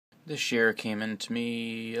This shear came into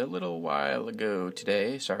me a little while ago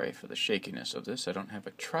today. Sorry for the shakiness of this. I don't have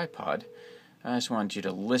a tripod. I just want you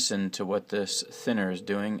to listen to what this thinner is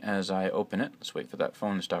doing as I open it. Let's wait for that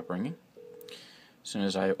phone to stop ringing. As soon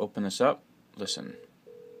as I open this up, listen.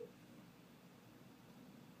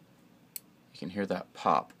 You can hear that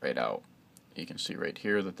pop right out. You can see right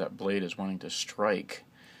here that that blade is wanting to strike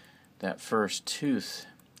that first tooth.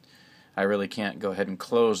 I really can't go ahead and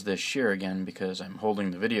close this shear again because I'm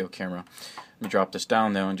holding the video camera. Let me drop this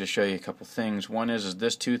down though and just show you a couple things. One is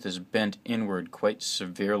this tooth is bent inward quite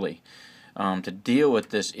severely. To deal with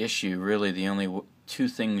this issue, really the only two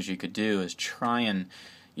things you could do is try and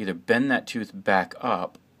either bend that tooth back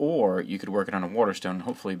up, or you could work it on a waterstone and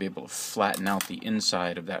hopefully be able to flatten out the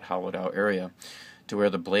inside of that hollowed out area to where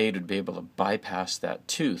the blade would be able to bypass that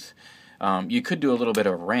tooth. You could do a little bit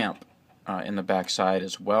of ramp in the back side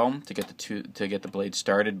as well to get the blade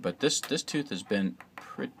started, but this tooth has been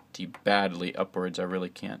pretty badly upwards. I really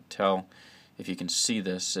can't tell if you can see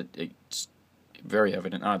this. It's very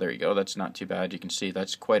evident. Ah, there you go. That's not too bad. You can see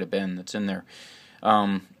that's quite a bend that's in there.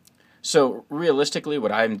 So realistically,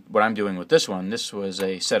 what I'm doing with this one, this was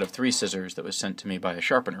a set of 3 scissors that was sent to me by a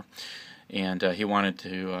sharpener, and he wanted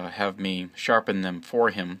to have me sharpen them for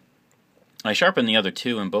him. I sharpened the other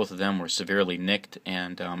 2, and both of them were severely nicked,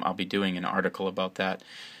 and I'll be doing an article about that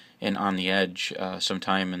in On the Edge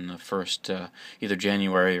sometime in the first either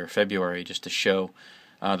January or February, just to show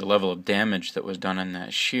the level of damage that was done on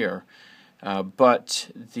that shear. But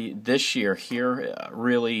this shear here,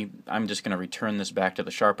 really, I'm just going to return this back to the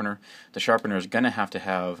sharpener. The sharpener is going to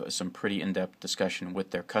have some pretty in-depth discussion with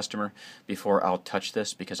their customer before I'll touch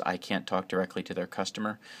this, because I can't talk directly to their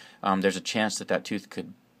customer. There's a chance that that tooth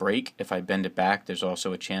could break if I bend it back. There's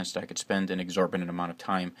also a chance that I could spend an exorbitant amount of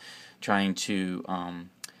time trying to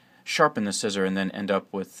sharpen the scissor and then end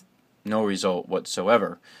up with no result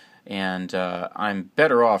whatsoever. And I'm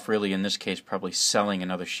better off, really, in this case, probably selling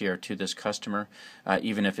another shear to this customer,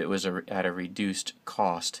 even if it was at a reduced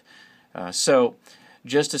cost. So,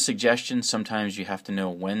 just a suggestion, sometimes you have to know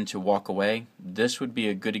when to walk away. This would be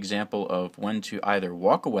a good example of when to either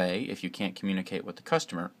walk away if you can't communicate with the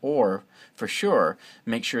customer, or, for sure,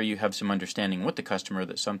 make sure you have some understanding with the customer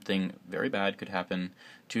that something very bad could happen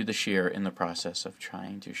to the shear in the process of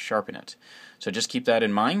trying to sharpen it. So just keep that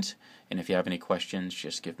in mind, and if you have any questions,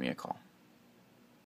 just give me a call.